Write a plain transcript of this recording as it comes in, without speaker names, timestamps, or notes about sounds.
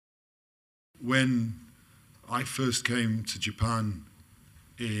When I first came to Japan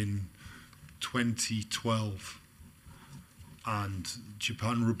in 2012, and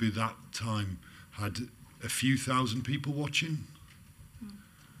Japan Rugby at that time had a few thousand people watching,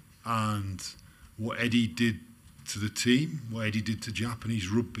 and what Eddie did to the team, what Eddie did to Japanese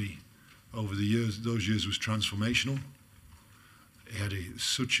rugby over the years, those years was transformational. He had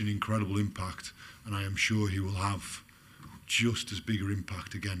such an incredible impact, and I am sure he will have just as big an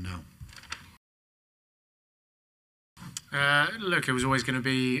impact again now. Look, it was always going to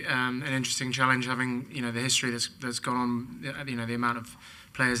be an interesting challenge, having the history that's gone on, the amount of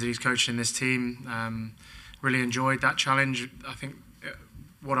players that he's coached in this team. Really enjoyed that challenge. I think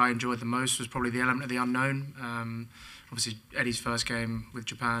what I enjoyed the most was probably the element of the unknown. Obviously, Eddie's first game with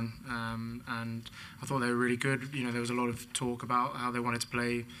Japan, and I thought they were really good. There was a lot of talk about how they wanted to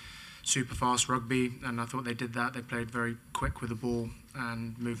play super fast rugby, and I thought they did that. They played very quick with the ball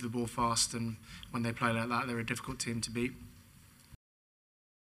and moved the ball fast, and when they play like that, they're a difficult team to beat.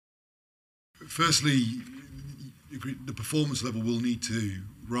 Firstly, the performance level will need to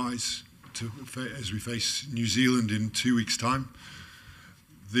rise as we face New Zealand in 2 weeks' time.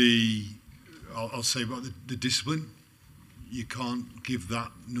 I'll say about the discipline. You can't give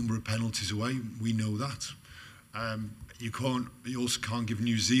that number of penalties away. We know that. You also can't give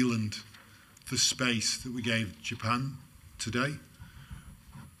New Zealand the space that we gave Japan today.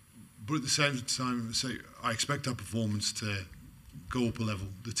 But at the same time, I expect our performance to go up a level.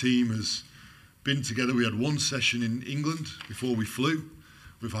 The team has been together. We had one session in England before we flew.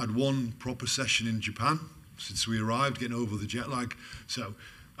 We've had one proper session in Japan since we arrived, getting over the jet lag. So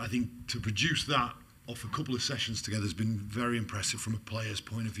I think to produce that off a couple of sessions together has been very impressive from a player's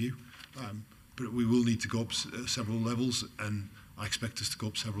point of view. But we will need to go up several levels, and I expect us to go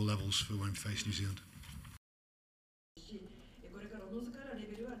up several levels for when we face New Zealand.